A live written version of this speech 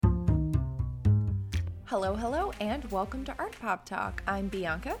Hello, hello, and welcome to Art Pop Talk. I'm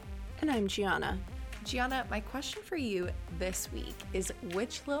Bianca. And I'm Gianna. Gianna, my question for you this week is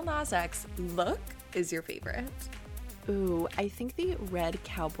which Lil Nas X look is your favorite? Ooh, I think the red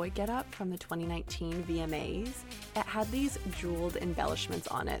cowboy getup from the 2019 VMAs. It had these jeweled embellishments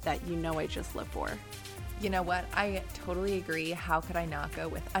on it that I just live for. You know what? I totally agree. How could I not go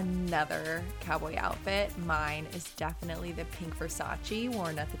with another cowboy outfit? Mine is definitely the pink Versace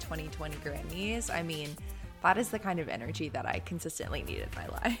worn at the 2020 Grammys. I mean, that is the kind of energy that I consistently need in my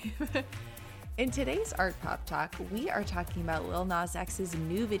life. In today's Art Pop Talk, we are talking about Lil Nas X's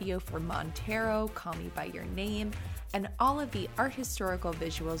new video for Montero, Call Me By Your Name, and all of the art historical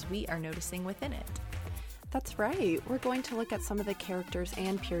visuals we are noticing within it. That's right. We're going to look at some of the characters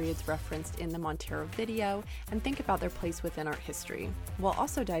and periods referenced in the Montero video and think about their place within art history. We'll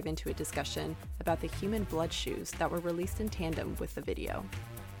also dive into a discussion about the human blood shoes that were released in tandem with the video.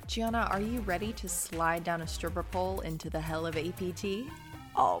 Gianna, are you ready to slide down a stripper pole into the hell of APT?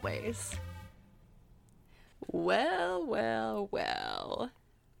 Always. Well.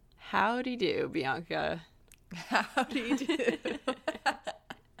 Howdy do, Bianca. Howdy do.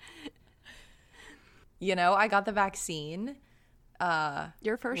 You know, I got the vaccine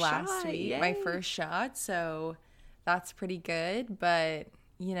your first last shot, week, yay. My first shot, so that's pretty good. But,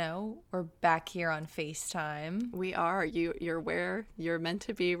 we're back here on FaceTime. We are. You're where you're meant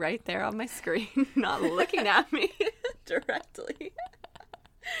to be, right there on my screen, not looking at me directly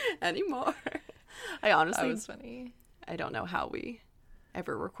anymore. I honestly, that was funny. I don't know how we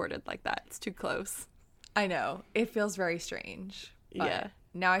ever recorded like that. It's too close. I know. It feels very strange. Yeah.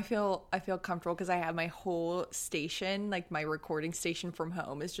 Now I feel comfortable because I have my whole station, like my recording station from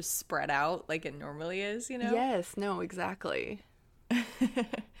home is just spread out like it normally is, Yes, no, exactly.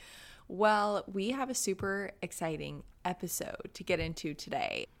 Well, we have a super exciting episode to get into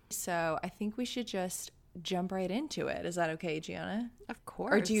today. So I think we should just jump right into it. Is that okay, Gianna? Of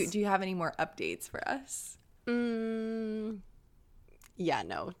course. Or do you have any more updates for us? Yeah,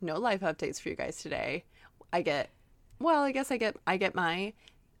 no live updates for you guys today. I guess I get my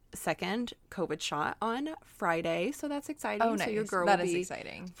second COVID shot on Friday, so that's exciting. Oh, nice. So your girl that will is be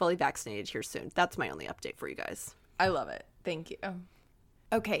exciting. fully vaccinated here soon. That's my only update for you guys. I love it. Thank you.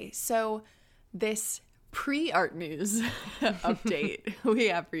 Okay, so this pre-art news update we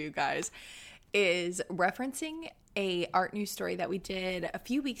have for you guys is referencing a art news story that we did a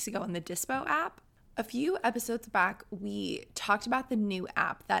few weeks ago on the Dispo app. A few episodes back, we talked about the new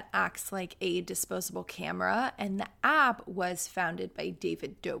app that acts like a disposable camera, and the app was founded by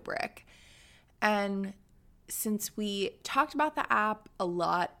David Dobrik. And since we talked about the app, a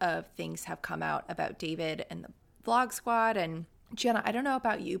lot of things have come out about David and the Vlog Squad. And Gianna, I don't know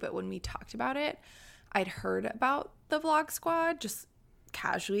about you, but when we talked about it, I'd heard about the Vlog Squad just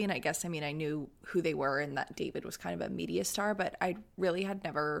casually, and I knew who they were and that David was kind of a media star, but I really had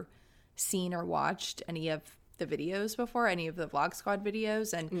never seen or watched any of the videos before, any of the Vlog Squad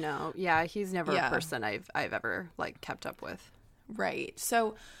videos. And no, yeah, he's never a person I've ever kept up with. Right.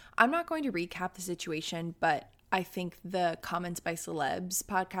 So I'm not going to recap the situation, but I think the Comments by Celebs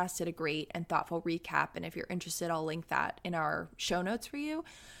podcast did a great and thoughtful recap, and if you're interested, I'll link that in our show notes for you.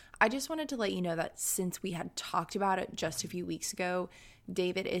 I just wanted to let you know that since we had talked about it just a few weeks ago,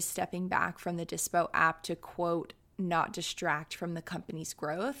 David is stepping back from the Dispo app to, quote, not distract from the company's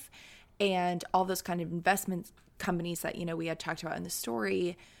growth. And all those kind of investment companies that, we had talked about in the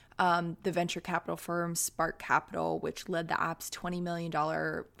story, the venture capital firm Spark Capital, which led the app's $20 million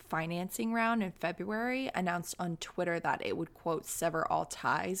financing round in February, announced on Twitter that it would, quote, sever all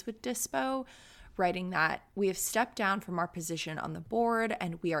ties with Dispo, writing that we have stepped down from our position on the board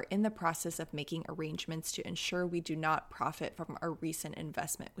and we are in the process of making arrangements to ensure we do not profit from our recent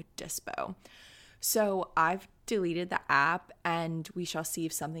investment with Dispo. So I've deleted the app, and we shall see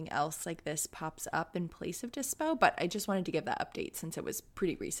if something else like this pops up in place of Dispo. But I just wanted to give that update since it was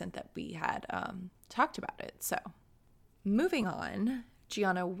pretty recent that we had talked about it. So moving on,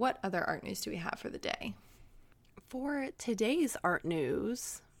 Gianna, what other art news do we have for the day? For today's art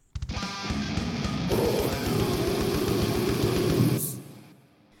news,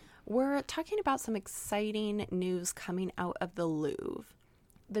 we're talking about some exciting news coming out of the Louvre.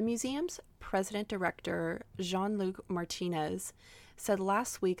 The museum's president-director, Jean-Luc Martinez, said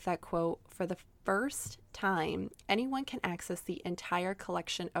last week that, quote, for the first time, anyone can access the entire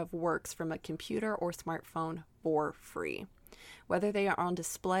collection of works from a computer or smartphone for free, whether they are on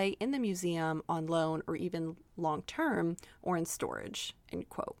display in the museum, on loan, or even long-term, or in storage, end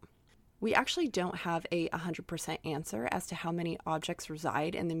quote. We actually don't have a 100% answer as to how many objects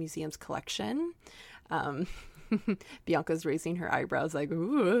reside in the museum's collection. Bianca's raising her eyebrows like,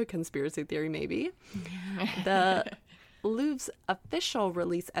 ooh, conspiracy theory maybe. The Louvre's official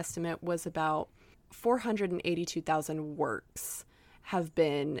release estimate was about 482,000 works have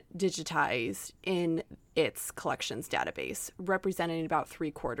been digitized in its collections database, representing about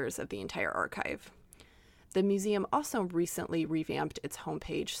 3/4 of the entire archive. The museum also recently revamped its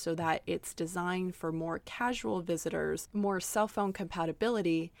homepage so that it's designed for more casual visitors, more cell phone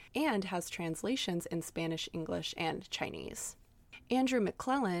compatibility, and has translations in Spanish, English, and Chinese. Andrew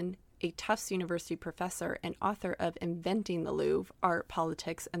McClellan, a Tufts University professor and author of Inventing the Louvre, Art,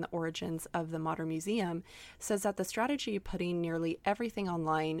 Politics, and the Origins of the Modern Museum, says that the strategy of putting nearly everything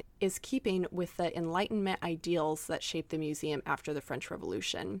online is keeping with the Enlightenment ideals that shaped the museum after the French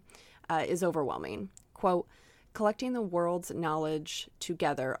Revolution, is overwhelming. Quote, collecting the world's knowledge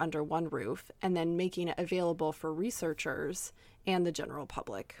together under one roof and then making it available for researchers and the general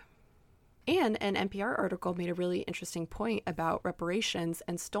public. And an NPR article made a really interesting point about reparations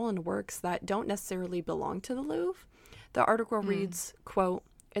and stolen works that don't necessarily belong to the Louvre. The article reads, quote,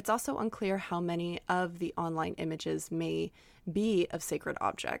 it's also unclear how many of the online images may be of sacred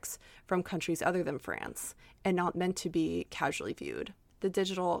objects from countries other than France and not meant to be casually viewed. The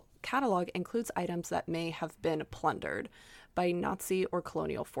digital catalog includes items that may have been plundered by Nazi or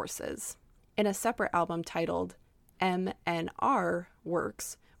colonial forces. In a separate album titled MNR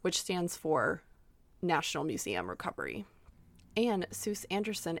Works, which stands for National Museum Recovery. And Seuss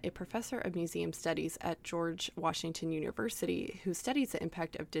Anderson, a professor of museum studies at George Washington University, who studies the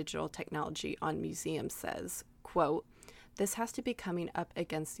impact of digital technology on museums, says, quote, this has to be coming up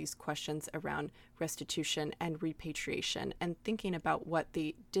against these questions around restitution and repatriation and thinking about what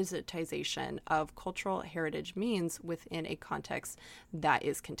the digitization of cultural heritage means within a context that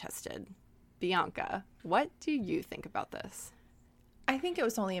is contested. Bianca, what do you think about this? I think it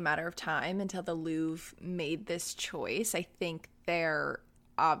was only a matter of time until the Louvre made this choice. I think they're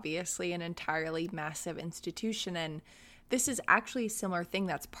obviously an entirely massive institution, and this is actually a similar thing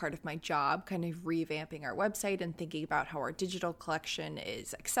that's part of my job, kind of revamping our website and thinking about how our digital collection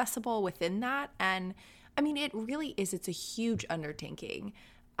is accessible within that. And I mean, it really is. It's a huge undertaking.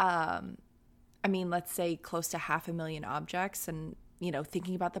 I mean, let's say close to 500,000 objects, and, you know,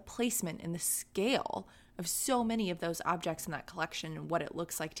 thinking about the placement and the scale of so many of those objects in that collection and what it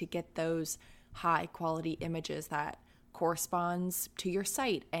looks like to get those high quality images that corresponds to your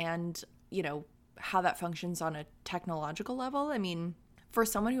site, and, you know, how that functions on a technological level. I mean, for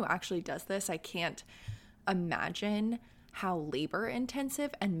someone who actually does this, I can't imagine how labor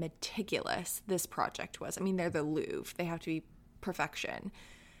intensive and meticulous this project was. I mean, they're the Louvre. They have to be perfection.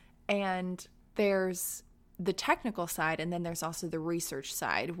 And there's the technical side, and then there's also the research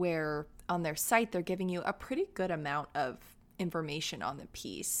side, where on their site they're giving you a pretty good amount of information on the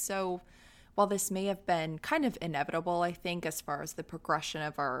piece. So while this may have been kind of inevitable, I think, as far as the progression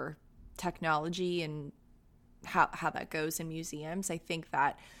of our technology and how that goes in museums, I think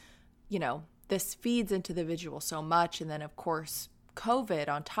that, you know, this feeds into the visual so much. And then, of course, COVID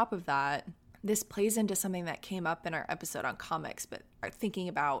on top of that, this plays into something that came up in our episode on comics, but thinking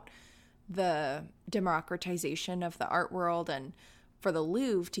about the democratization of the art world, and for the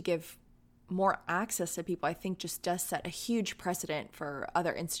Louvre to give more access to people, I think just does set a huge precedent for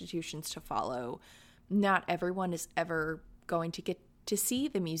other institutions to follow. Not everyone is ever going to get to see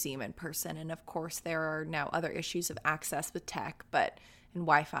the museum in person. And of course, there are now other issues of access with tech, and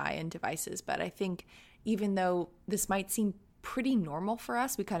Wi-Fi and devices. But I think even though this might seem pretty normal for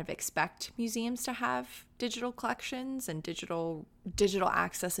us, we kind of expect museums to have digital collections and digital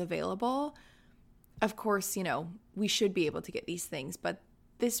access available. Of course, you know, we should be able to get these things, but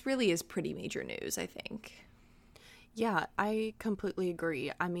this really is pretty major news, I think. Yeah, I completely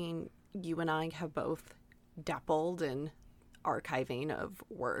agree. I mean, you and I have both dabbled in archiving of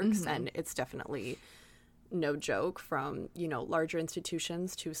works, and it's definitely no joke, from, you know, larger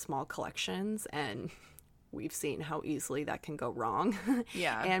institutions to small collections, and we've seen how easily that can go wrong.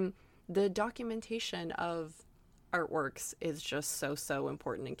 Yeah. And the documentation of artworks is just so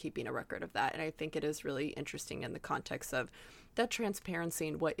important in keeping a record of that. And I think it is really interesting in the context of that transparency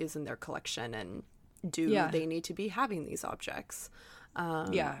and what is in their collection, and do they need to be having these objects.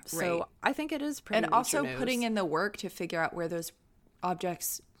 So I think it is pretty, and also news. Putting in the work to figure out where those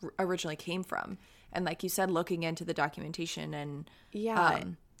objects originally came from, and like you said, looking into the documentation, and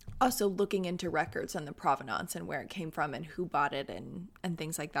also looking into records and the provenance and where it came from and who bought it and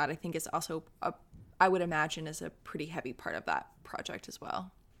things like that. I think is also I would imagine is a pretty heavy part of that project as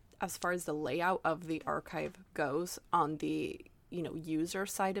well. As far as the layout of the archive goes, on the, you know, user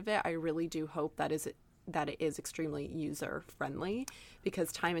side of it, I really do hope that it is extremely user friendly,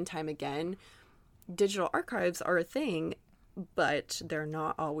 because time and time again, digital archives are a thing, but they're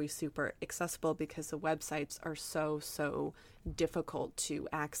not always super accessible because the websites are so difficult to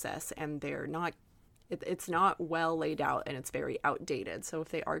access, and they're not it's not well laid out, and it's very outdated. So if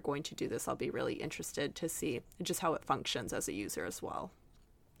they are going to do this, I'll be really interested to see just how it functions as a user as well.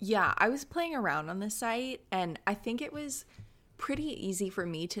 Yeah, I was playing around on the site, and I think it was pretty easy for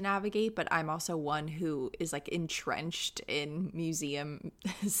me to navigate, but I'm also one who is like entrenched in museum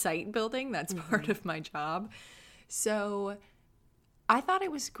site building. That's part of my job. So I thought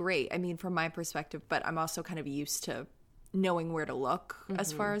it was great. I mean, from my perspective, but I'm also kind of used to knowing where to look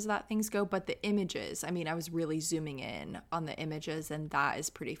as far as that things go. But the images, I mean, I was really zooming in on the images, and that is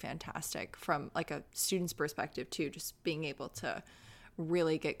pretty fantastic from like a student's perspective too, just being able to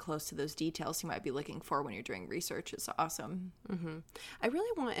really get close to those details you might be looking for when you're doing research is awesome. I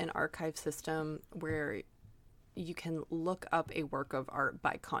really want an archive system where you can look up a work of art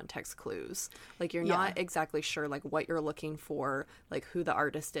by context clues. Like you're not exactly sure like what you're looking for, like who the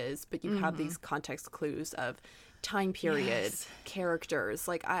artist is, but you have these context clues of time period, characters.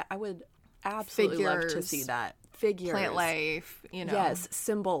 Like I would absolutely love to see that. Figures, plant life, you know. Yes,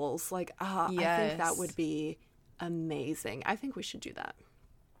 symbols. Like I think that would be amazing. I think we should do that.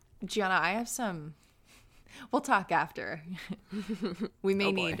 Gianna, I have some. We'll talk after. We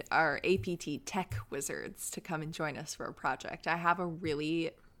may need our APT tech wizards to come and join us for a project. I have a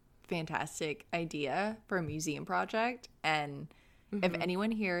really fantastic idea for a museum project, and if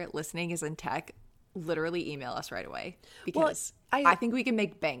anyone here listening is in tech, literally email us right away, because I think we can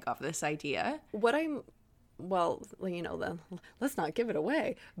make bank off this idea. Well, you know, then let's not give it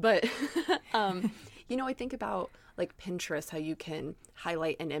away. But, you know, I think about like Pinterest, how you can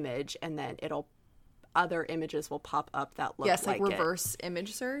highlight an image and then other images will pop up that look like reverse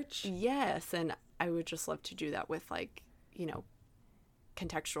image search. Yes. And I would just love to do that with like, you know,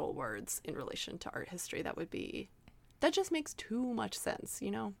 contextual words in relation to art history. That just makes too much sense, you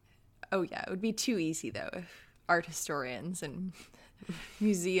know? Oh, yeah. It would be too easy, though, if art historians and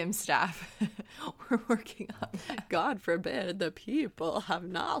museum staff were working on that. God forbid the people have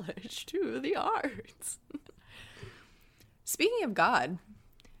knowledge to the arts. Speaking of God,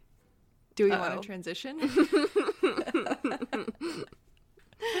 do we want to transition?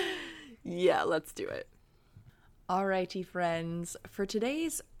 Yeah, let's do it. Alrighty, friends. For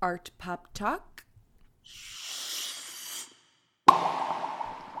today's Art Pop Talk,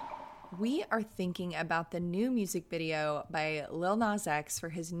 we are thinking about the new music video by Lil Nas X for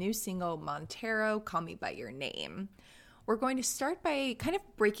his new single, Montero, Call Me By Your Name. We're going to start by kind of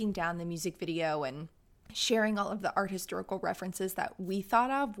breaking down the music video and sharing all of the art historical references that we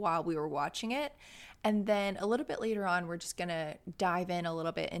thought of while we were watching it. And then a little bit later on, we're just going to dive in a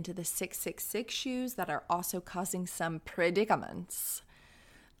little bit into the 666 shoes that are also causing some predicaments.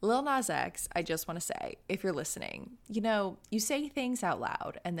 Lil Nas X, I just want to say, if you're listening, you know, you say things out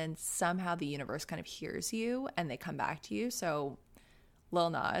loud and then somehow the universe kind of hears you and they come back to you. So Lil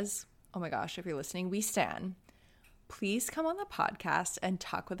Nas, oh my gosh, if you're listening, we stan. Please come on the podcast and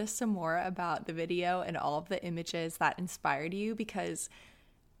talk with us some more about the video and all of the images that inspired you, because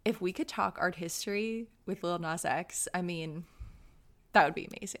if we could talk art history with Lil Nas X, I mean, that would be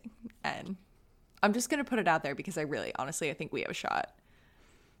amazing. And I'm just going to put it out there because I think we have a shot.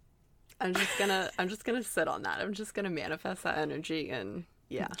 I'm just gonna sit on that. I'm just gonna manifest that energy and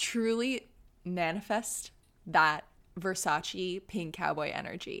truly manifest that Versace pink cowboy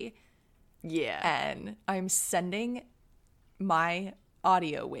energy. Yeah. And I'm sending my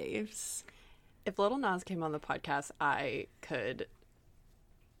audio waves. If Little Nas came on the podcast, I could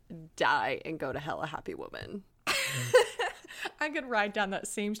die and go to hell a happy woman. I could ride down that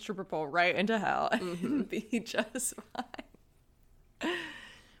same stripper pole right into hell and be just fine.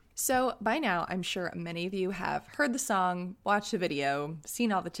 So by now, I'm sure many of you have heard the song, watched the video,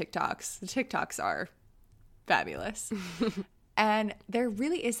 seen all the TikToks. The TikToks are fabulous. And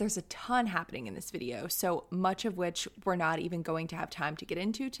there's a ton happening in this video, so much of which we're not even going to have time to get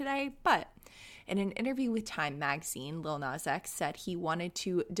into today. But in an interview with Time magazine, Lil Nas X said he wanted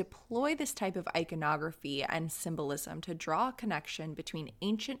to deploy this type of iconography and symbolism to draw a connection between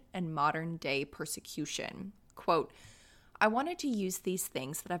ancient and modern day persecution. Quote, I wanted to use these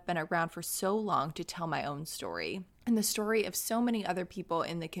things that have been around for so long to tell my own story and the story of so many other people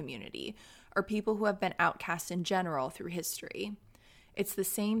in the community, or people who have been outcast in general through history. It's the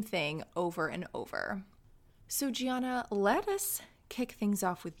same thing over and over. So Gianna, let us kick things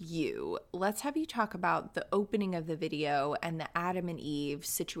off with you. Let's have you talk about the opening of the video and the Adam and Eve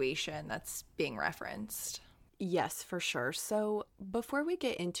situation that's being referenced. Yes, for sure. So before we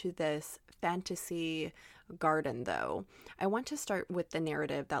get into this fantasy garden, though, I want to start with the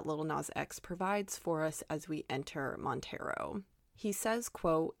narrative that Lil Nas X provides for us as we enter Montero. He says,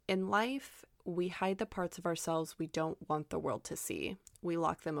 quote, "In life, we hide the parts of ourselves we don't want the world to see. We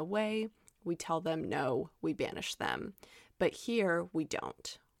lock them away. We tell them no. We banish them. But here, we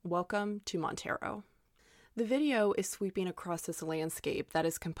don't. Welcome to Montero." The video is sweeping across this landscape that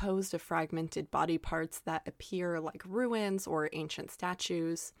is composed of fragmented body parts that appear like ruins or ancient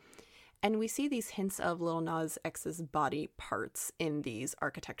statues. And we see these hints of Lil Nas X's body parts in these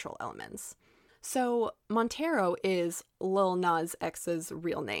architectural elements. So Montero is Lil Nas X's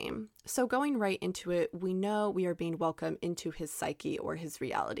real name. So going right into it, we know we are being welcomed into his psyche or his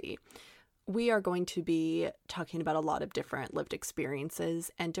reality. We are going to be talking about a lot of different lived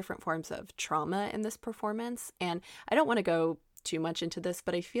experiences and different forms of trauma in this performance. And I don't want to go too much into this,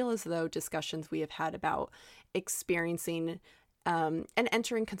 but I feel as though discussions we have had about experiencing and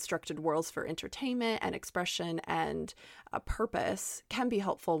entering constructed worlds for entertainment and expression and a purpose can be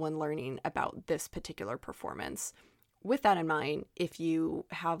helpful when learning about this particular performance. With that in mind, if you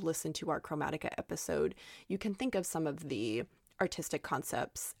have listened to our Chromatica episode, you can think of some of the artistic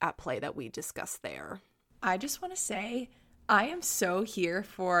concepts at play that we discussed there. I just want to say, I am so here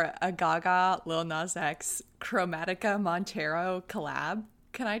for a Gaga Lil Nas X Chromatica Montero collab.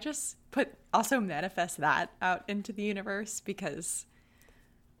 Can I just also manifest that out into the universe? Because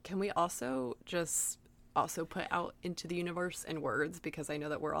can we also just put out into the universe in words? Because I know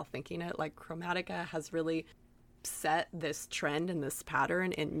that we're all thinking it. Like, Chromatica has really set this trend and this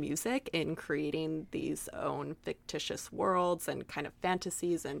pattern in music in creating these own fictitious worlds and kind of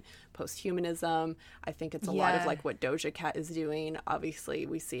fantasies and post-humanism. I think it's a lot of like what Doja Cat is doing. Obviously,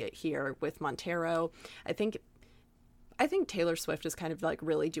 we see it here with Montero. I think Taylor Swift is kind of like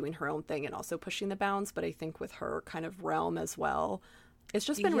really doing her own thing and also pushing the bounds, but I think with her kind of realm as well, it's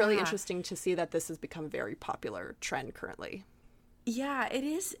just been really interesting to see that this has become a very popular trend currently. Yeah, it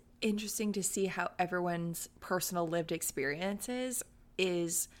is interesting to see how everyone's personal lived experiences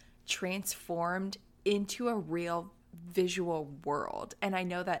is transformed into a real visual world. And I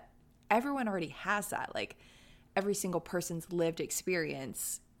know that everyone already has that. Like, every single person's lived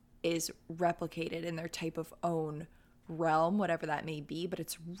experience is replicated in their type of own realm, whatever that may be. But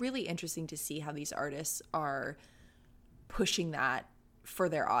it's really interesting to see how these artists are pushing that for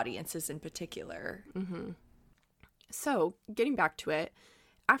their audiences in particular. Mm-hmm. So getting back to it,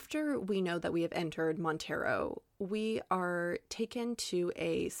 after we know that we have entered Montero, we are taken to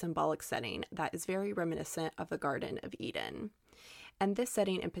a symbolic setting that is very reminiscent of the Garden of Eden. And this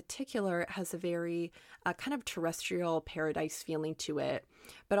setting in particular has a very kind of terrestrial paradise feeling to it,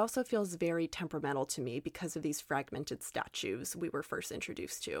 but also feels very temperamental to me because of these fragmented statues we were first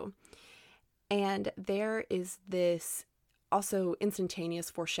introduced to. And there is this also instantaneous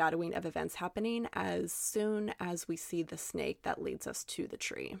foreshadowing of events happening as soon as we see the snake that leads us to the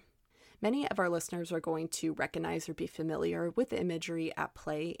tree. Many of our listeners are going to recognize or be familiar with the imagery at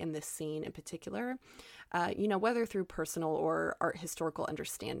play in this scene in particular, whether through personal or art historical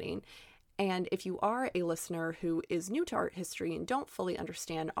understanding. And if you are a listener who is new to art history and don't fully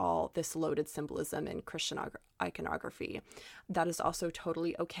understand all this loaded symbolism in Christian iconography, that is also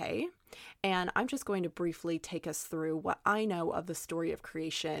totally okay. And I'm just going to briefly take us through what I know of the story of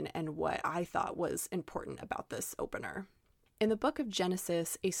creation and what I thought was important about this opener. In the book of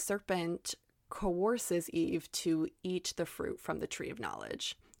Genesis, a serpent coerces Eve to eat the fruit from the tree of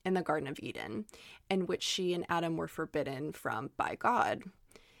knowledge in the Garden of Eden, in which she and Adam were forbidden from by God.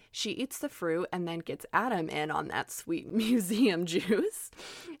 She eats the fruit and then gets Adam in on that sweet museum juice.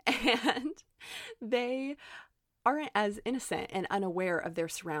 And they aren't as innocent and unaware of their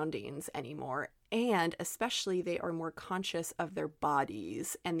surroundings anymore. And especially they are more conscious of their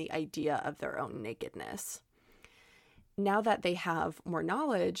bodies and the idea of their own nakedness. Now that they have more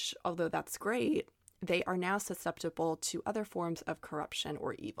knowledge, although that's great, they are now susceptible to other forms of corruption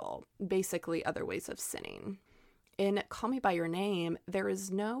or evil, basically other ways of sinning. In Call Me By Your Name, there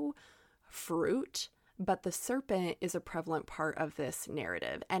is no fruit, but the serpent is a prevalent part of this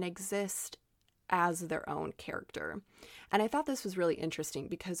narrative and exists as their own character. And I thought this was really interesting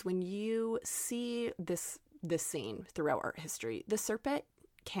because when you see this scene throughout art history, the serpent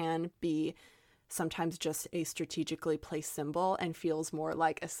can be sometimes just a strategically placed symbol and feels more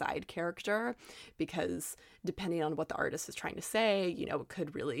like a side character because depending on what the artist is trying to say, it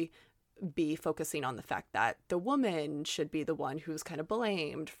could really be focusing on the fact that the woman should be the one who's kind of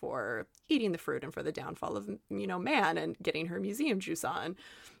blamed for eating the fruit and for the downfall of, man and getting her museum juice on.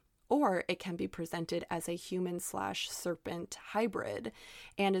 or it can be presented as a human/serpent hybrid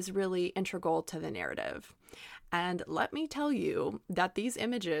and is really integral to the narrative. And let me tell you that these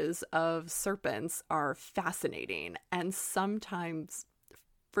images of serpents are fascinating and sometimes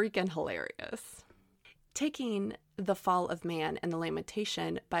freaking hilarious. Taking The Fall of Man and the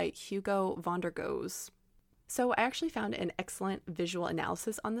Lamentation by Hugo van der Goes. So I actually found an excellent visual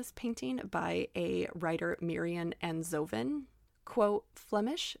analysis on this painting by a writer, Miriam en Zoven. Quote,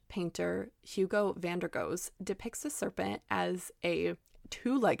 Flemish painter Hugo van der Goes depicts a serpent as a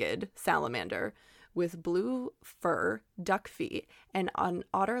two-legged salamander with blue fur, duck feet, and an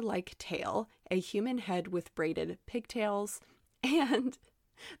otter-like tail, a human head with braided pigtails, and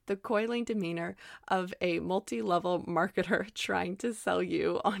the coiling demeanor of a multi-level marketer trying to sell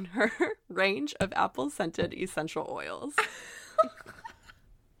you on her range of apple-scented essential oils.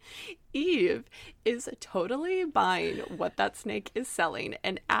 Eve is totally buying what that snake is selling,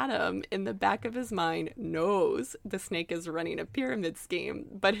 and Adam, in the back of his mind, knows the snake is running a pyramid scheme,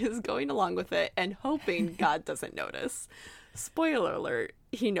 but is going along with it and hoping God doesn't notice. Spoiler alert,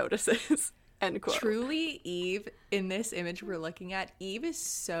 he notices. End quote. Truly, Eve, in this image we're looking at, Eve is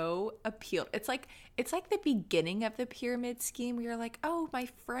so appealed. It's like the beginning of the pyramid scheme where you're like, oh, my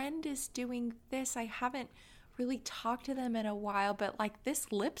friend is doing this. I haven't really talked to them in a while, but like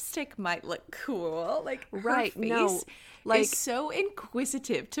this lipstick might look cool. Like her right, face no, like is so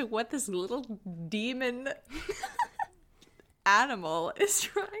inquisitive to what this little demon animal is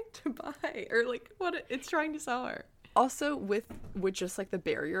trying to buy, or like what it's trying to sell her. Also, with just like the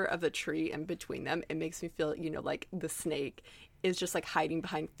barrier of the tree in between them, it makes me feel, like the snake is just like hiding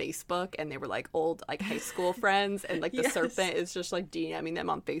behind Facebook and they were like old like high school friends, and like the serpent is just like DMing them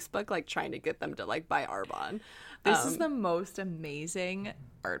on Facebook, like trying to get them to like buy Arbonne. This is the most amazing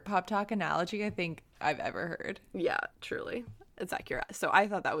Art Pop Talk analogy I think I've ever heard. Yeah, truly. It's accurate. So I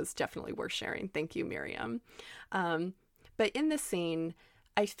thought that was definitely worth sharing. Thank you, Miriam. But in this scene,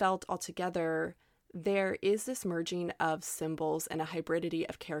 I felt altogether there is this merging of symbols and a hybridity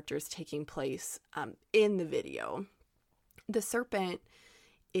of characters taking place in the video. The serpent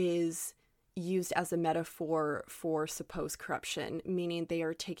is used as a metaphor for supposed corruption, meaning they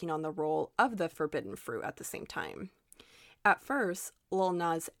are taking on the role of the forbidden fruit at the same time. At first, Lil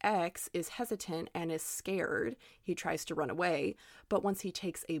Nas X is hesitant and is scared. He tries to run away, but once he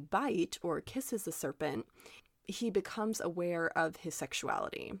takes a bite or kisses the serpent, he becomes aware of his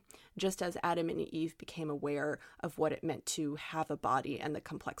sexuality, just as Adam and Eve became aware of what it meant to have a body and the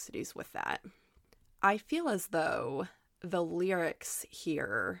complexities with that. I feel as though the lyrics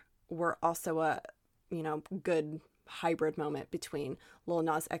here were also a, good hybrid moment between Lil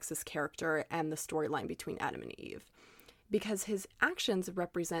Nas X's character and the storyline between Adam and Eve, because his actions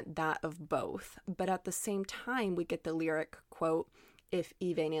represent that of both, but at the same time we get the lyric, quote, if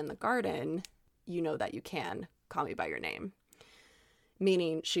Eve ain't in the garden, you know that you can call me by your name,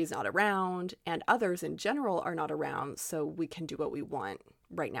 meaning she's not around and others in general are not around, so we can do what we want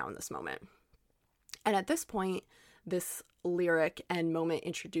right now in this moment. And at this point, this lyric and moment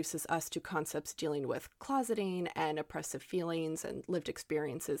introduces us to concepts dealing with closeting and oppressive feelings and lived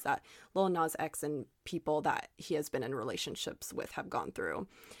experiences that Lil Nas X and people that he has been in relationships with have gone through.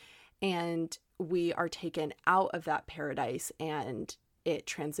 And we are taken out of that paradise, and it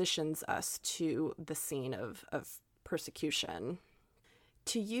transitions us to the scene of persecution.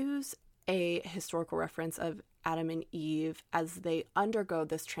 To use a historical reference of Adam and Eve as they undergo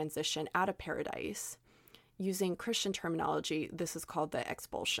this transition out of paradise, using Christian terminology, this is called the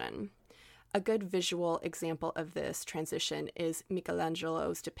expulsion. A good visual example of this transition is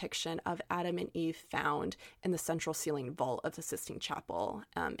Michelangelo's depiction of Adam and Eve found in the central ceiling vault of the Sistine Chapel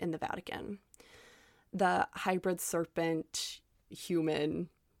in the Vatican. The hybrid serpent human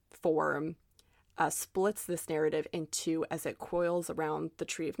form splits this narrative in two as it coils around the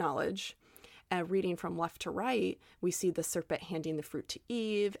tree of knowledge. And reading from left to right, we see the serpent handing the fruit to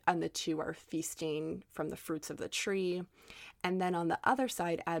Eve, and the two are feasting from the fruits of the tree. And then on the other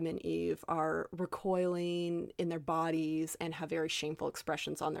side, Adam and Eve are recoiling in their bodies and have very shameful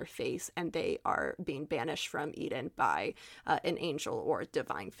expressions on their face, and they are being banished from Eden by an angel or a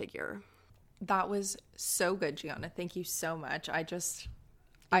divine figure. That was so good, Gianna. Thank you so much.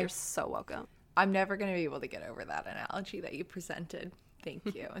 You're so welcome. I'm never going to be able to get over that analogy that you presented.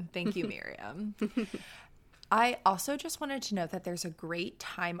 Thank you. And thank you, Miriam. I also just wanted to note that there's a great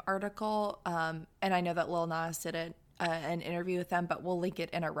Time article, and I know that Lil Nas did an interview with them, but we'll link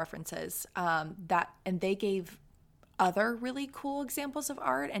it in our references, and they gave other really cool examples of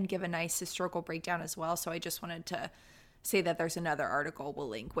art and give a nice historical breakdown as well. So I just wanted to say that there's another article we'll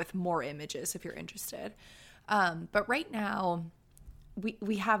link with more images if you're interested. But right now,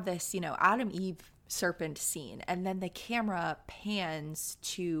 we have this, Adam Eve serpent scene, and then the camera pans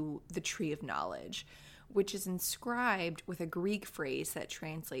to the tree of knowledge, which is inscribed with a Greek phrase that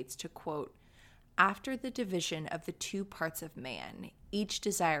translates to, quote, after the division of the two parts of man, each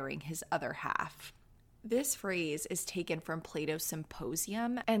desiring his other half. This phrase is taken from Plato's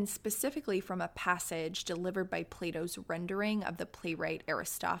Symposium, and specifically from a passage delivered by Plato's rendering of the playwright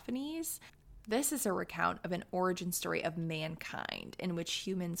Aristophanes. This is a recount of an origin story of mankind in which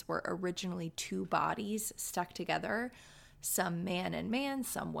humans were originally two bodies stuck together, some man and man,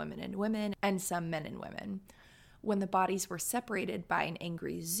 some women and women, and some men and women. When the bodies were separated by an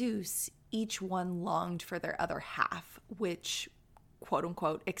angry Zeus, each one longed for their other half, which, quote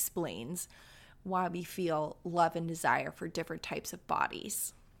unquote, explains why we feel love and desire for different types of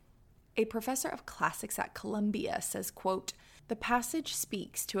bodies. A professor of classics at Columbia says, quote, the passage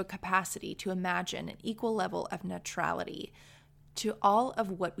speaks to a capacity to imagine an equal level of neutrality to all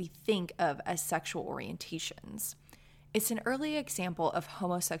of what we think of as sexual orientations. It's an early example of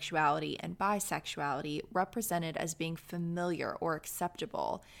homosexuality and bisexuality represented as being familiar or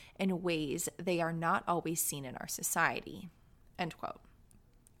acceptable in ways they are not always seen in our society, end quote.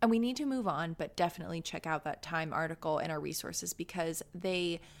 And we need to move on, but definitely check out that Time article in our resources because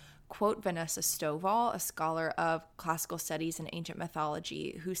they quote Vanessa Stovall, a scholar of classical studies and ancient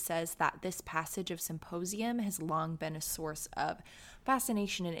mythology, who says that this passage of Symposium has long been a source of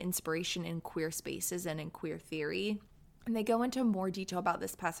fascination and inspiration in queer spaces and in queer theory. And they go into more detail about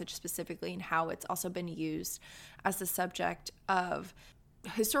this passage specifically and how it's also been used as the subject of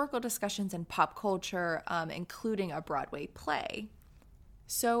historical discussions in pop culture, including a Broadway play.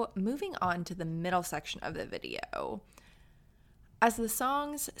 So moving on to the middle section of the video. As the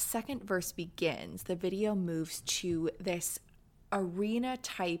song's second verse begins, the video moves to this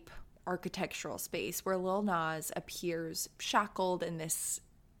arena-type architectural space where Lil Nas appears shackled in this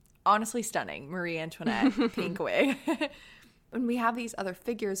honestly stunning Marie Antoinette pink wig. And we have these other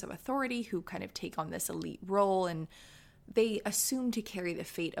figures of authority who kind of take on this elite role, and they assume to carry the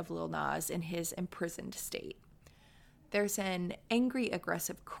fate of Lil Nas in his imprisoned state. There's an angry,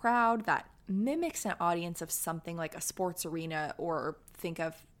 aggressive crowd that mimics an audience of something like a sports arena, or think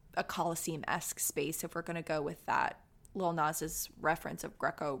of a Colosseum-esque space if we're going to go with that Lil Nas's reference of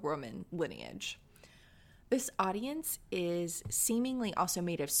Greco-Roman lineage. This audience is seemingly also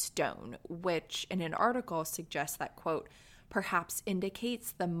made of stone, which in an article suggests that, quote, perhaps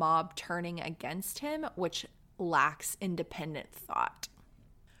indicates the mob turning against him, which lacks independent thought.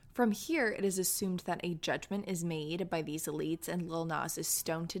 From here, it is assumed that a judgment is made by these elites and Lil Nas is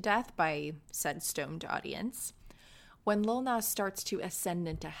stoned to death by said stoned audience. When Lil Nas starts to ascend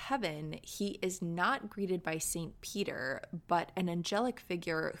into heaven, he is not greeted by Saint Peter, but an angelic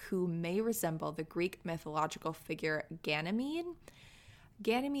figure who may resemble the Greek mythological figure Ganymede.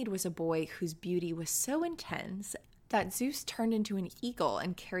 Ganymede was a boy whose beauty was so intense that Zeus turned into an eagle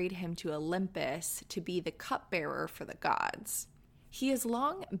and carried him to Olympus to be the cupbearer for the gods. He has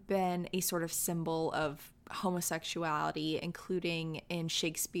long been a sort of symbol of homosexuality, including in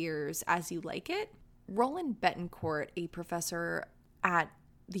Shakespeare's As You Like It. Roland Betancourt, a professor at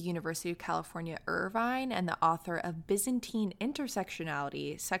the University of California, Irvine, and the author of Byzantine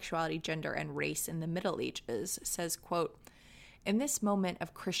Intersectionality, Sexuality, Gender, and Race in the Middle Ages, says, quote, in this moment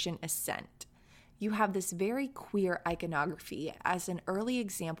of Christian ascent, you have this very queer iconography as an early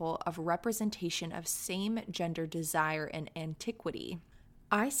example of representation of same-gender desire in antiquity.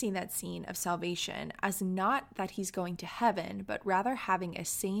 I see that scene of salvation as not that he's going to heaven, but rather having a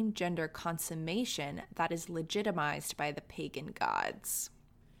same-gender consummation that is legitimized by the pagan gods.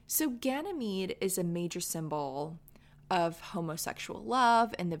 So Ganymede is a major symbol of homosexual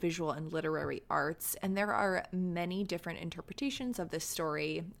love in the visual and literary arts, and there are many different interpretations of this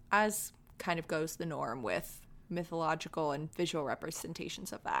story, as kind of goes the norm with mythological and visual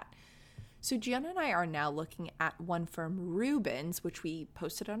representations of that. So Gianna and I are now looking at one from Rubens, which we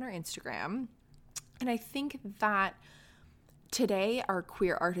posted on our Instagram. And I think that today our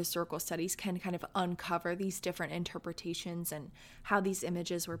queer art historical studies can kind of uncover these different interpretations and how these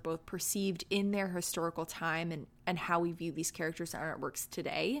images were both perceived in their historical time and how we view these characters in artworks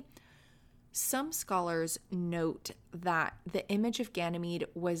today. Some scholars note that the image of Ganymede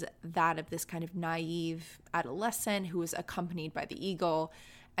was that of this kind of naive adolescent who was accompanied by the eagle,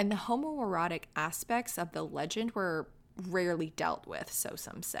 and the homoerotic aspects of the legend were rarely dealt with, so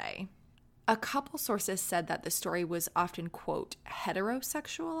some say. A couple sources said that the story was often, quote,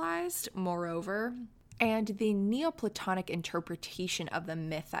 heterosexualized, moreover, and the Neoplatonic interpretation of the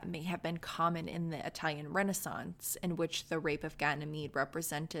myth that may have been common in the Italian Renaissance, in which the rape of Ganymede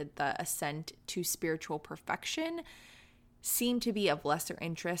represented the ascent to spiritual perfection, seem to be of lesser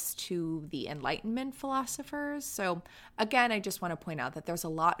interest to the Enlightenment philosophers. So again, I just want to point out that there's a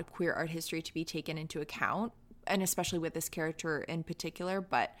lot of queer art history to be taken into account, and especially with this character in particular,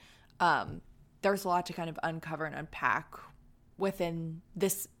 but there's a lot to kind of uncover and unpack within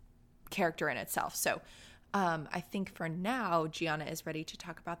this character in itself. So I think for now, Gianna is ready to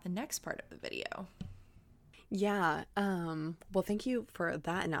talk about the next part of the video. Yeah. Well, thank you for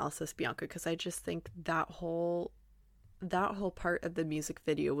that analysis, Bianca, because I just think that whole part of the music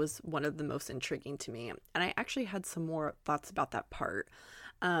video was one of the most intriguing to me. And I actually had some more thoughts about that part.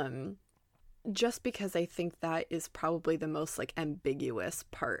 Just because I think that is probably the most like ambiguous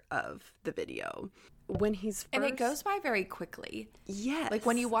part of the video. When he's first... And it goes by very quickly. Yes. Like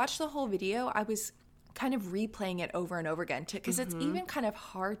when you watch the whole video, I was kind of replaying it over and over again because it's even kind of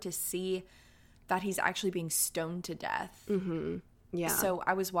hard to see that he's actually being stoned to death. Yeah. So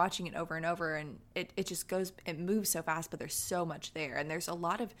I was watching it over and over, and it just goes, it moves so fast, but there's so much there. And there's a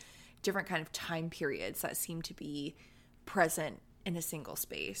lot of different kind of time periods that seem to be present in a single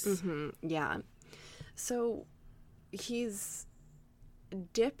space. Yeah. So he's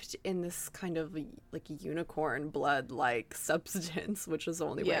dipped in this kind of like unicorn blood like substance, which is the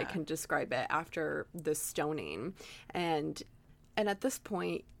only way I can describe it, after the stoning. And at this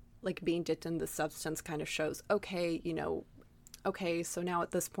point, like being dipped in the substance kind of shows, okay, so now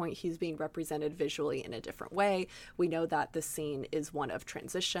at this point he's being represented visually in a different way. We know that the scene is one of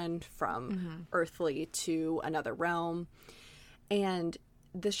transition from earthly to another realm. And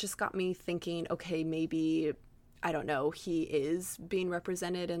this just got me thinking, okay, maybe, I don't know, he is being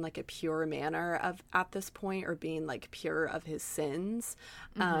represented in like a pure manner at this point, or being like pure of his sins,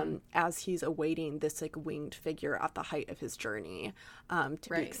 as he's awaiting this like winged figure at the height of his journey, to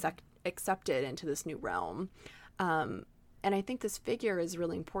be accepted into this new realm. And I think this figure is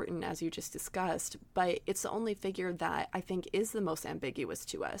really important, as you just discussed, but it's the only figure that I think is the most ambiguous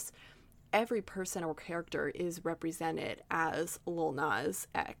to us. Every person or character is represented as Lil Nas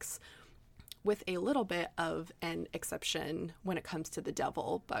X, with a little bit of an exception when it comes to the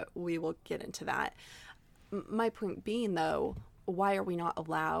devil, but we will get into that. My point being, though, why are we not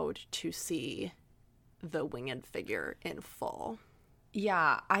allowed to see the winged figure in full?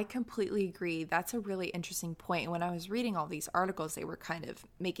 Yeah, I completely agree. That's a really interesting point. When I was reading all these articles, they were kind of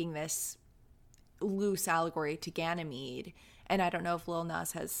making this loose allegory to Ganymede. And I don't know if Lil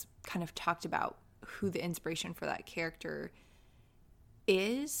Nas has kind of talked about who the inspiration for that character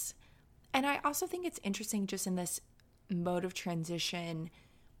is. And I also think it's interesting just in this mode of transition,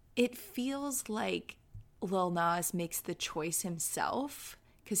 it feels like Lil Nas makes the choice himself,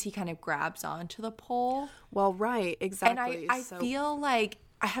 because he kind of grabs onto the pole. Well, right, exactly. And I feel like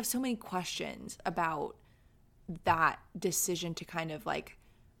I have so many questions about that decision to kind of like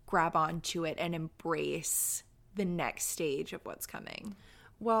grab onto it and embrace the next stage of what's coming.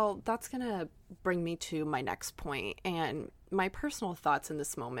 Well, that's going to bring me to my next point. And my personal thoughts in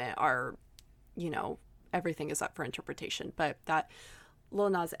this moment are, everything is up for interpretation, but that Lil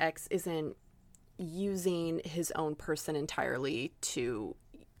Nas X isn't using his own person entirely to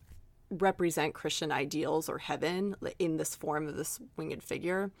represent Christian ideals or heaven in this form of this winged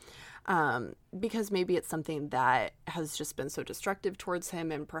figure, because maybe it's something that has just been so destructive towards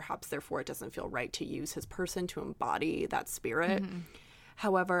him, and perhaps therefore it doesn't feel right to use his person to embody that spirit.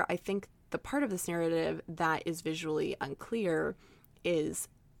 However, I think the part of this narrative that is visually unclear is,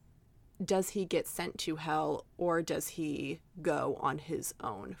 does he get sent to hell, or does he go on his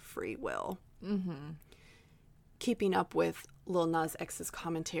own free will? Keeping up with Lil Nas X's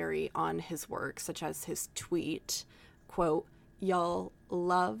commentary on his work, such as his tweet, quote, "Y'all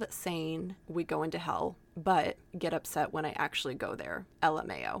love saying we go into hell, but get upset when I actually go there.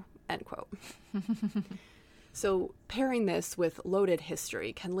 LMAO," end quote. So pairing this with loaded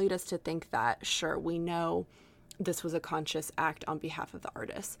history can lead us to think that, sure, we know this was a conscious act on behalf of the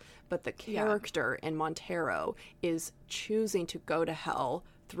artist, but the character in Montero is choosing to go to hell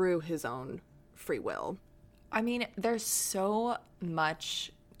through his own free will. I mean, there's so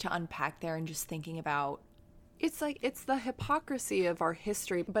much to unpack there, and just thinking about... It's like, it's the hypocrisy of our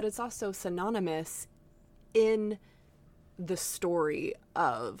history, but it's also synonymous in the story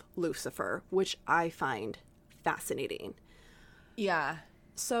of Lucifer, which I find fascinating. Yeah.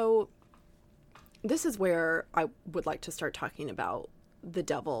 So this is where I would like to start talking about the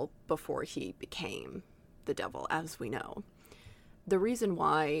devil before he became the devil, as we know. The reason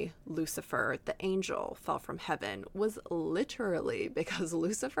why Lucifer, the angel, fell from heaven was literally because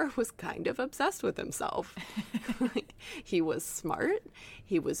Lucifer was kind of obsessed with himself. He was smart,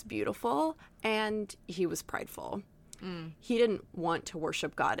 he was beautiful, and he was prideful. He didn't want to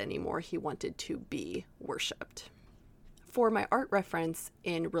worship God anymore. He wanted to be worshipped. For my art reference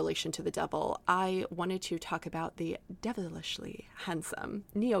in relation to the devil, I wanted to talk about the devilishly handsome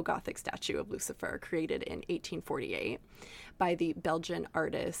neo-Gothic statue of Lucifer created in 1848 by the Belgian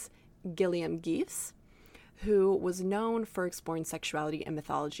artist Guillaume Geefs, who was known for exploring sexuality and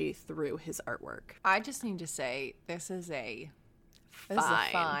mythology through his artwork. I just need to say, this is a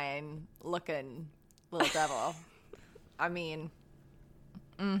fine looking little devil. I mean,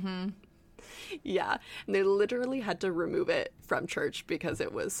 Yeah, and they literally had to remove it from church because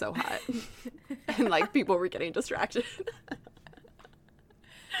it was so hot and like people were getting distracted.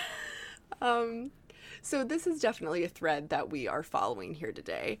 So this is definitely a thread that we are following here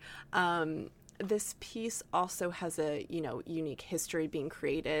today. This piece also has a, unique history being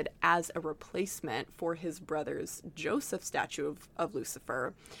created as a replacement for his brother's Joseph statue of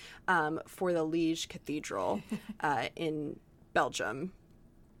Lucifer for the Liege Cathedral in Belgium.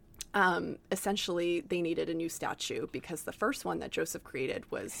 Essentially, they needed a new statue because the first one that Joseph created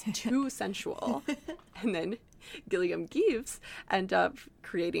was too sensual. And then Guillaume Geefs ended up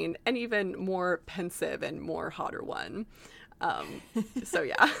creating an even more pensive and more hotter one. So,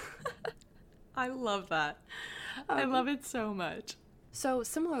 yeah. I love that. I love it so much. So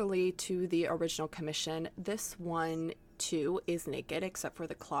similarly to the original commission, this one too is naked except for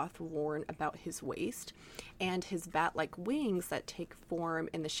the cloth worn about his waist and his bat-like wings that take form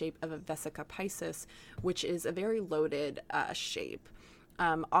in the shape of a vesica piscis, which is a very loaded shape,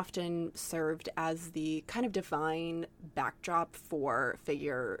 often served as the kind of divine backdrop for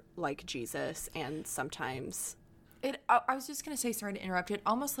figure like Jesus and sometimes... I was just going to say, sorry to interrupt, it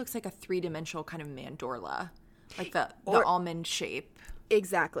almost looks like a three-dimensional kind of mandorla, like the almond shape.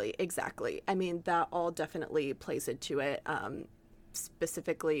 Exactly. I mean, that all definitely plays into it.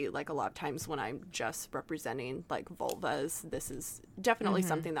 Specifically, like a lot of times when I'm just representing like vulvas, this is definitely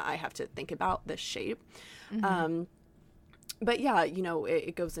something that I have to think about, this shape. But yeah,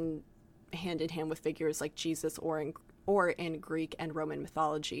 it goes in hand with figures like Jesus or in Greek and Roman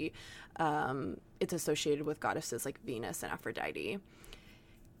mythology. It's associated with goddesses like Venus and Aphrodite.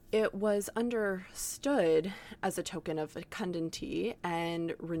 It was understood as a token of fecundity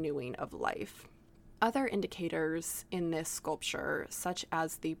and renewing of life. Other indicators in this sculpture, such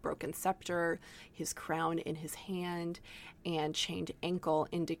as the broken scepter, his crown in his hand, and chained ankle,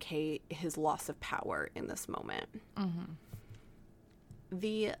 indicate his loss of power in this moment.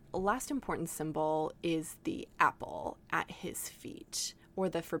 The last important symbol is the apple at his feet, or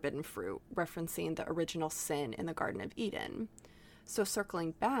the forbidden fruit, referencing the original sin in the Garden of Eden. So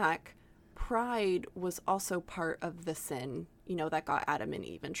circling back, pride was also part of the sin, that got Adam and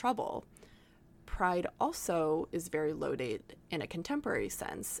Eve in trouble. Pride also is very loaded in a contemporary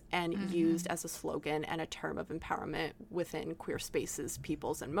sense and used as a slogan and a term of empowerment within queer spaces,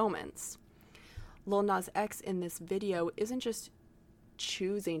 peoples, and moments. Lil Nas X in this video isn't just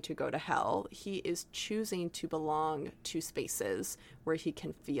choosing to go to hell, he is choosing to belong to spaces where he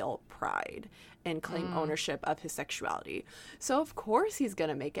can feel pride and claim ownership of his sexuality. So of course he's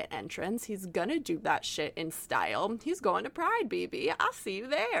gonna make an entrance. He's gonna do that shit in style. He's going to Pride, baby. I'll see you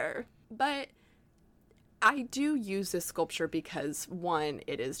there. But I do use this sculpture because, one,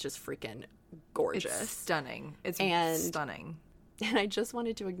 it is just freaking gorgeous. It's stunning. It's stunning. And I just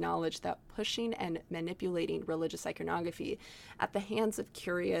wanted to acknowledge that pushing and manipulating religious iconography at the hands of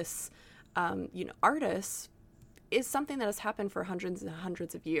curious, artists is something that has happened for hundreds and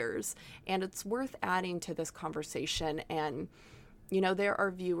hundreds of years. And it's worth adding to this conversation. And, there are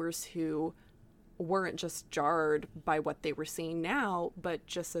viewers who weren't just jarred by what they were seeing now, but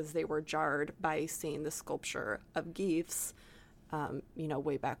just as they were jarred by seeing the sculpture of Geefs,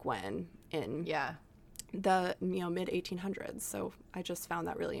 way back when in... Yeah. the mid 1800s. So I just found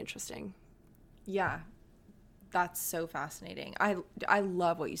that really interesting. Yeah, that's so fascinating. I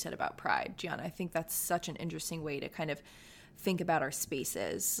love what you said about pride, Gianna. I think that's such an interesting way to kind of think about our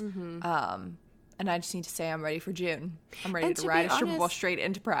spaces. And I just need to say I'm ready for June. I'm ready to ride a stripper ball straight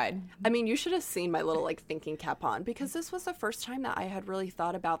into pride. I mean, you should have seen my little thinking cap on, because this was the first time that I had really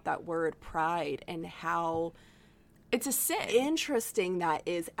thought about that word pride and how it's a sin. Interesting that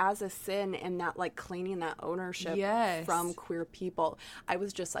is as a sin, and that claiming that ownership from queer people. I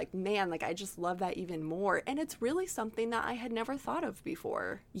was just man, I just love that even more. And it's really something that I had never thought of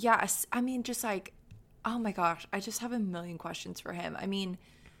before. Yes. I mean, just oh my gosh, I just have a million questions for him. I mean,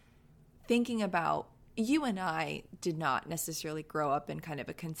 thinking about, you and I did not necessarily grow up in kind of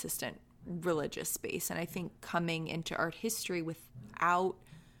a consistent religious space. And I think coming into art history without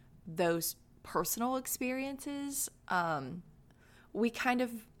those personal experiences, we kind of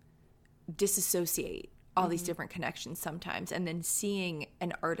disassociate all these different connections sometimes. And then seeing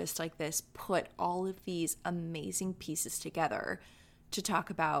an artist like this put all of these amazing pieces together to talk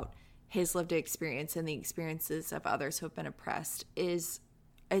about his lived experience and the experiences of others who have been oppressed it's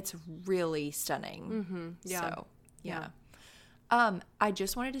really stunning. Yeah. So, yeah. I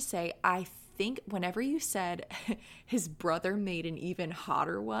just wanted to say, I think whenever you said his brother made an even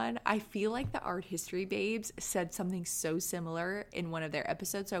hotter one, I feel like the Art History Babes said something so similar in one of their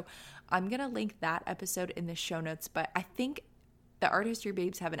episodes. So I'm going to link that episode in the show notes. But I think the Art History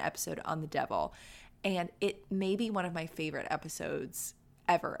Babes have an episode on the devil, and it may be one of my favorite episodes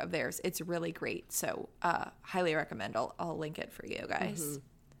ever of theirs. It's really great. So highly recommend. I'll link it for you guys.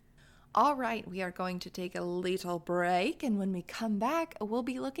 All right, we are going to take a little break, and when we come back, we'll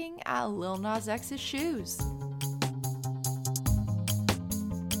be looking at Lil Nas X's shoes.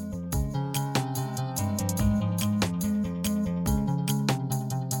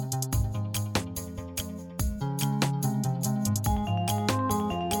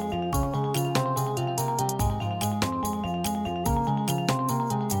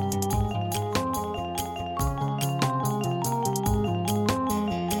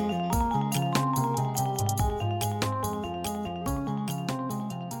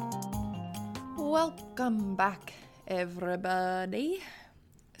 Welcome back, everybody.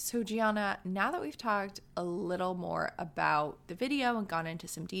 So, Gianna, now that we've talked a little more about the video and gone into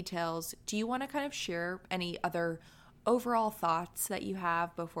some details, do you want to kind of share any other overall thoughts that you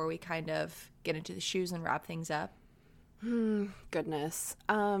have before we kind of get into the shoes and wrap things up? Goodness.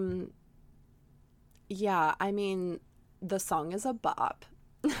 Yeah, I mean, the song is a bop.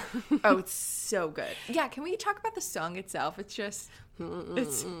 Oh, it's so good. Yeah, can we talk about the song itself? It's just,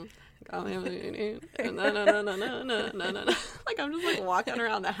 it's... no. Like, I'm just like walking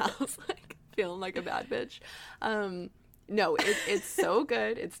around the house like feeling like a bad bitch. No, it's so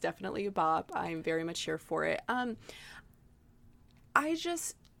good. It's definitely a bop. I'm very much here for it.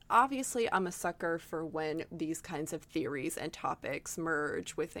 Obviously I'm a sucker for when these kinds of theories and topics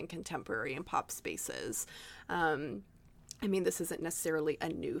merge within contemporary and pop spaces. I mean, this isn't necessarily a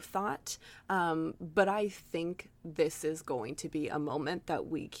new thought, but I think this is going to be a moment that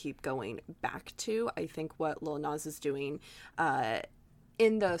we keep going back to. I think what Lil Nas is doing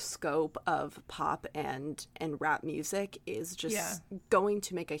in the scope of pop and rap music is just going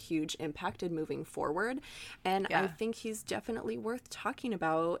to make a huge impact in moving forward. And I think he's definitely worth talking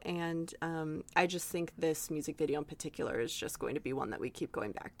about. And I just think this music video in particular is just going to be one that we keep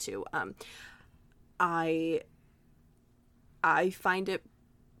going back to. I find it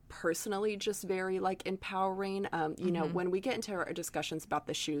personally just very like empowering. You know, when we get into our discussions about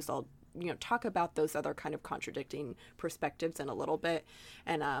the shoes, I'll, talk about those other kind of contradicting perspectives in a little bit.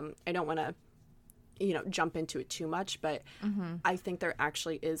 And I don't want to, jump into it too much, but I think there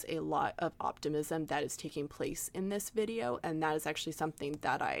actually is a lot of optimism that is taking place in this video. And that is actually something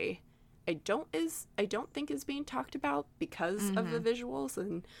that I don't think is being talked about because of the visuals.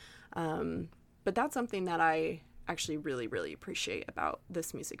 And, but that's something that I actually really, really appreciate about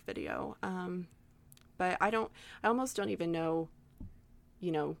this music video. But I almost don't even know,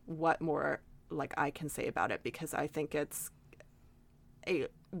 what more like I can say about it, because I think it's a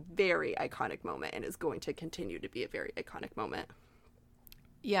very iconic moment and is going to continue to be a very iconic moment.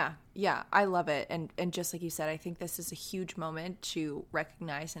 Yeah, I love it. And just like you said, I think this is a huge moment to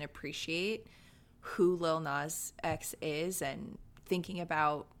recognize and appreciate who Lil Nas X is, and thinking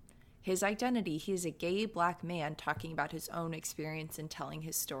about his identity. He's a gay Black man talking about his own experience and telling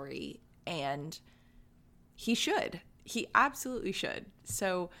his story, and he absolutely should.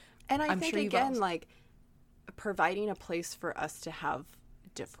 So, and I think again, like, providing a place for us to have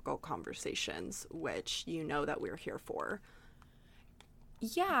difficult conversations, which that we're here for.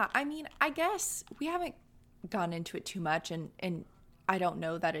 Yeah, I mean, I guess we haven't gone into it too much, and I don't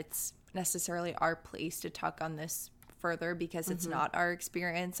know that it's necessarily our place to talk on this further, because it's not our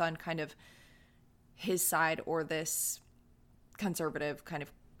experience on kind of his side or this conservative kind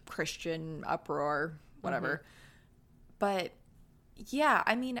of Christian uproar, whatever. But yeah,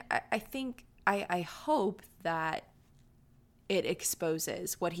 I mean, I think I hope that it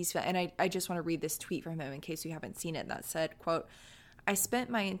exposes what he's, and I just want to read this tweet from him in case you haven't seen it. That said, quote, "I spent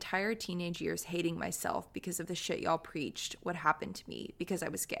my entire teenage years hating myself because of the shit y'all preached what happened to me because I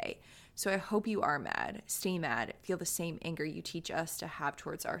was gay. So I hope you are mad, stay mad, feel the same anger you teach us to have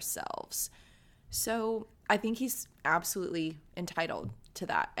towards ourselves." So I think he's absolutely entitled to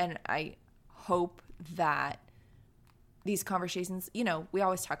that. And I hope that these conversations, we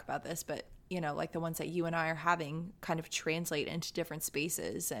always talk about this, but, like the ones that you and I are having kind of translate into different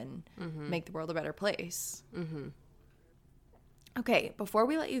spaces and make the world a better place. Okay, before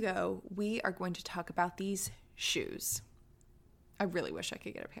we let you go, we are going to talk about these shoes. I really wish I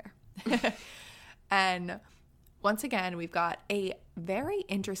could get a pair. And once again, we've got a very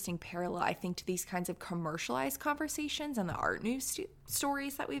interesting parallel, I think, to these kinds of commercialized conversations and the art news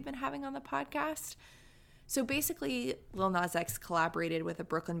stories that we've been having on the podcast. So basically, Lil Nas X collaborated with a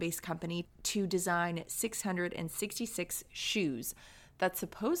Brooklyn-based company to design 666 shoes that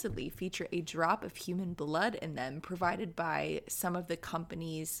supposedly feature a drop of human blood in them provided by some of the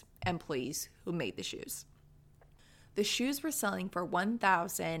company's employees who made the shoes. The shoes were selling for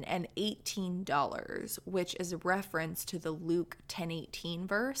 $1,018, which is a reference to the Luke 10:18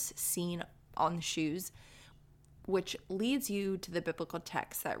 verse seen on the shoes, which leads you to the biblical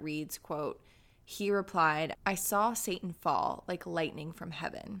text that reads, quote, "He replied, I saw Satan fall like lightning from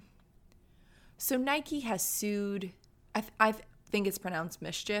heaven." So Nike has sued, I think it's pronounced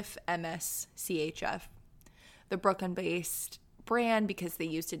Mischief, MSCHF, the Brooklyn-based brand because they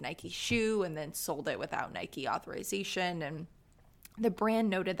used a Nike shoe and then sold it without Nike authorization. And the brand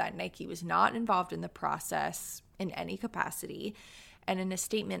noted that Nike was not involved in the process in any capacity. And in a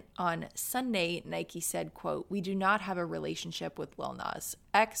statement on Sunday, Nike said, quote, "We do not have a relationship with Lil Nas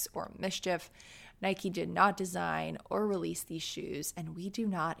X or Mischief. Nike did not design or release these shoes, and we do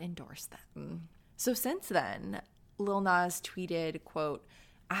not endorse them." So since then, Lil Nas tweeted, quote,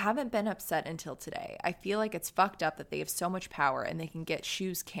 "I haven't been upset until today. I feel like it's fucked up that they have so much power and they can get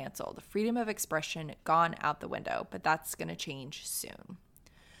shoes canceled. Freedom of expression gone out the window, but that's going to change soon."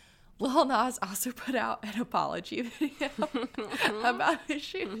 Lil Nas also put out an apology video about his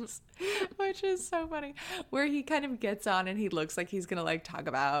shoes, which is so funny, where he kind of gets on and he looks like he's going to like talk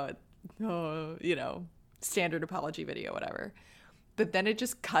about, standard apology video, whatever. But then it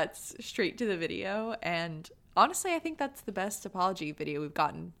just cuts straight to the video. And honestly, I think that's the best apology video we've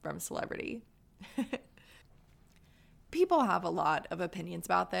gotten from a celebrity. People have a lot of opinions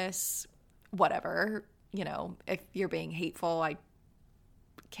about this. Whatever. If you're being hateful, I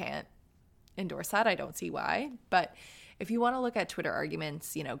can't endorse that. I don't see why. But if you want to look at Twitter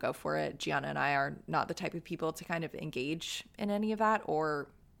arguments, go for it. Gianna and I are not the type of people to kind of engage in any of that or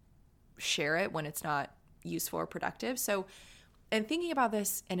share it when it's not useful or productive. So, and thinking about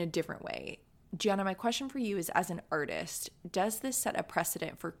this in a different way, Gianna, my question for you is, as an artist, does this set a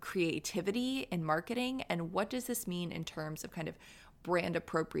precedent for creativity in marketing? And what does this mean in terms of kind of brand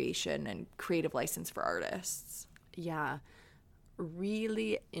appropriation and creative license for artists? Yeah,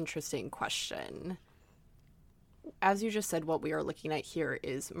 really interesting question. As you just said, what we are looking at here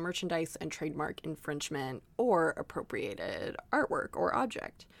is merchandise and trademark infringement or appropriated artwork or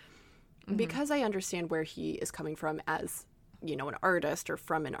object. Mm-hmm. Because I understand where he is coming from as, an artist or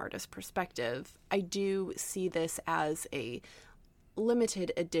from an artist perspective, I do see this as a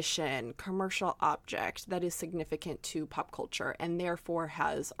limited edition commercial object that is significant to pop culture and therefore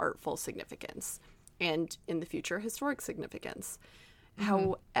has artful significance and in the future historic significance.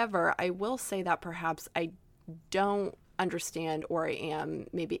 Mm-hmm. However, I will say that perhaps I don't understand, or I am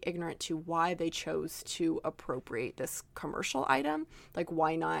maybe ignorant to why they chose to appropriate this commercial item. Like,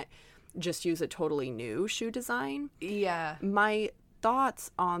 why not just use a totally new shoe design? Yeah. My thoughts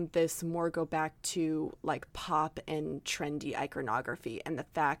on this more go back to like pop and trendy iconography and the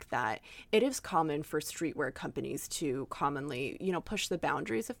fact that it is common for streetwear companies to commonly, push the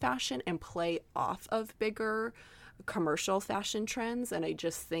boundaries of fashion and play off of bigger commercial fashion trends. And I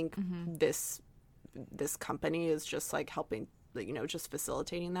just think this company is just like helping, just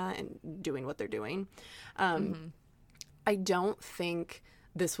facilitating that and doing what they're doing. I don't think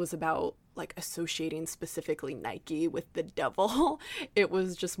this was about like associating specifically Nike with the devil. It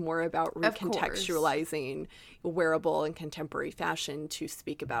was just more about recontextualizing wearable and contemporary fashion to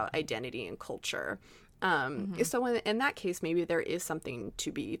speak about identity and culture. So in that case, maybe there is something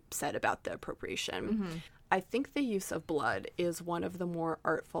to be said about the appropriation. I think the use of blood is one of the more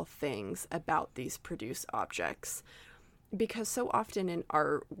artful things about these produced objects, because so often in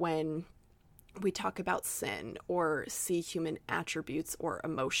art, when we talk about sin or see human attributes or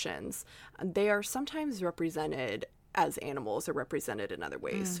emotions, they are sometimes represented as animals or represented in other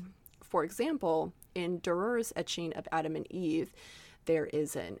ways. For example, in Durer's etching of Adam and Eve, there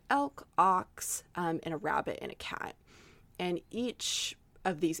is an elk, ox, and a rabbit and a cat. And each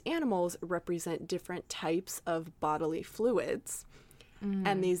of these animals represent different types of bodily fluids.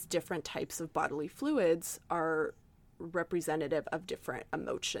 And these different types of bodily fluids are representative of different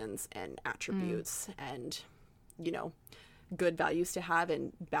emotions and attributes and, good values to have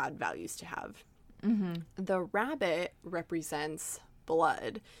and bad values to have. The rabbit represents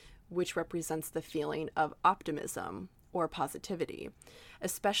blood, which represents the feeling of optimism or positivity,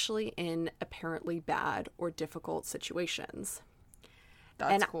 especially in apparently bad or difficult situations.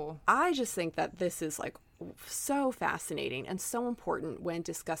 That's cool. I just think that this is like so fascinating and so important when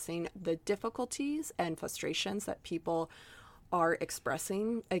discussing the difficulties and frustrations that people are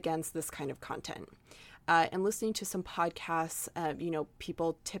expressing against this kind of content. And listening to some podcasts,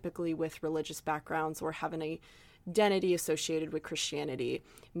 people typically with religious backgrounds or having a identity associated with Christianity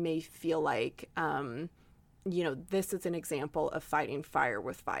may feel like, this is an example of fighting fire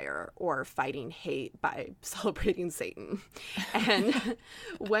with fire or fighting hate by celebrating Satan. And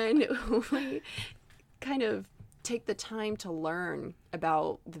when we kind of take the time to learn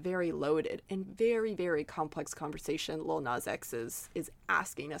about the very loaded and very, very complex conversation Lil Nas X is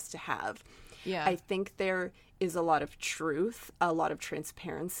asking us to have, I think there is a lot of truth, a lot of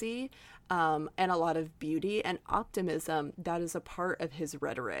transparency, and a lot of beauty and optimism that is a part of his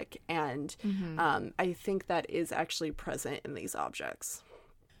rhetoric. And I think that is actually present in these objects.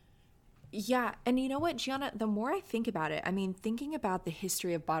 Yeah. And you know what, Gianna, the more I think about it, I mean, thinking about the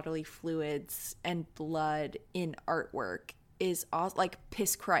history of bodily fluids and blood in artwork is all like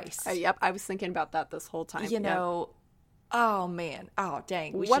piss Christ. Yep. I was thinking about that this whole time. Oh man. Oh,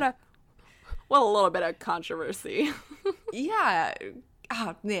 dang. A little bit of controversy. Yeah.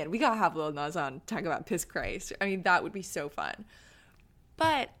 Oh man, we gotta have Lil Nas on talk about piss Christ. I mean, that would be so fun.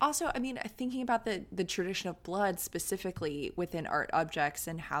 But also, I mean, thinking about the tradition of blood specifically within art objects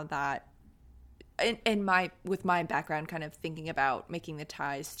and how that, with my background, kind of thinking about making the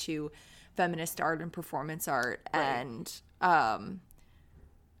ties to feminist art and performance art, right, and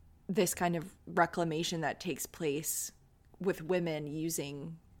this kind of reclamation that takes place with women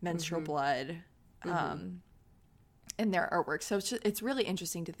using menstrual blood in their artwork. So it's really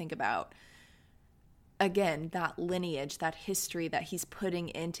interesting to think about, again, that lineage, that history that he's putting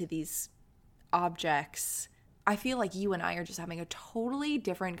into these objects. I feel like you and I are just having a totally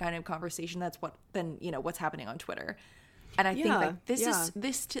different kind of conversation than what's happening on Twitter. And I think like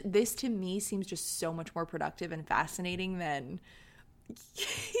this to me seems just so much more productive and fascinating than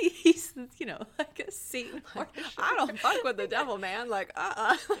he's like a Satan. I don't fuck with the devil, man. Like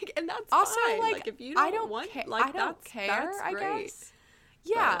like, and that's also fine. Like if you don't want, like, I don't care. That's I great. guess.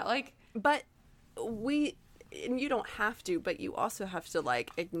 Yeah, but and you don't have to, but you also have to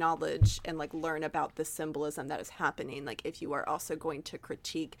like acknowledge and like learn about the symbolism that is happening. Like if you are also going to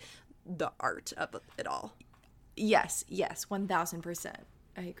critique the art of it all. Yes, 1000%.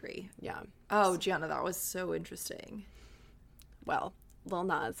 I agree. Yeah. Oh, Gianna, that was so interesting. Well, Lil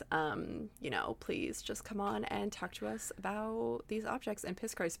Nas, please just come on and talk to us about these objects and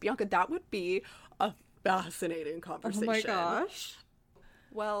piss Christ. Bianca, that would be a fascinating conversation. Oh my gosh.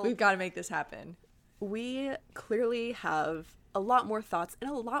 Well, we've got to make this happen. We clearly have a lot more thoughts and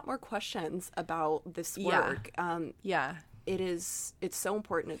a lot more questions about this work. It's so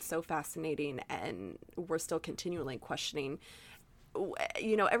important. It's so fascinating. And we're still continually questioning.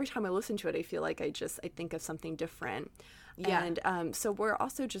 Every time I listen to it, I feel like I think of something different. Yeah. And so we're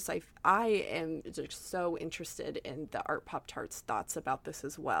also I am just so interested in the Art Pop Tarts thoughts about this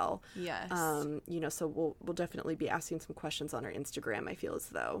as well. Yes. So we'll definitely be asking some questions on our Instagram, I feel as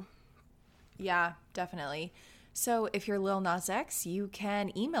though. Yeah, definitely. So if you're Lil Nas X, you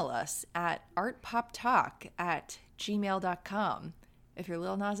can email us at artpoptalk@gmail.com. If you're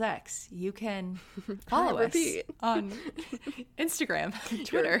Lil Nas X, you can follow us on Instagram,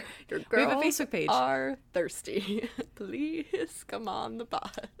 Twitter. Your girls we have a Facebook page. Are thirsty. Please come on the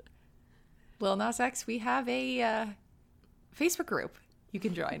pod. Lil Nas X, we have a Facebook group you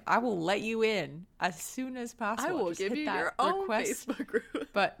can join. I will let you in as soon as possible. I will Just give hit you that your own request. Facebook group.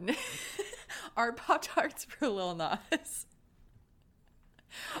 But Art Pop Tarts for Lil Nas.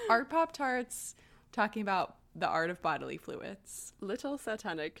 Art Pop Tarts talking about the art of bodily fluids. Little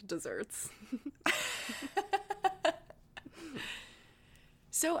satanic desserts.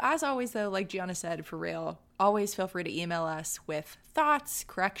 So as always, though, like Gianna said, for real, always feel free to email us with thoughts,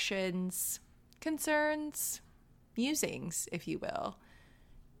 corrections, concerns, musings, if you will.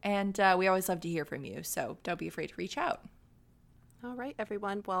 And we always love to hear from you, so don't be afraid to reach out. All right,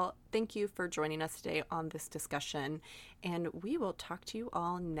 everyone. Well, thank you for joining us today on this discussion, and we will talk to you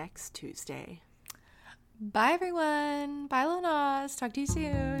all next Tuesday. Bye, everyone. Bye, Lil Nas. Talk to you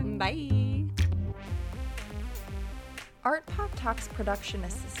soon. Bye. Art Pop Talk's production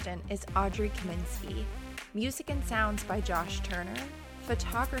assistant is Audrey Kaminsky. Music and sounds by Josh Turner.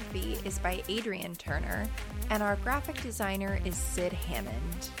 Photography is by Adrian Turner. And our graphic designer is Sid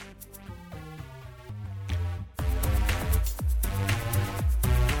Hammond.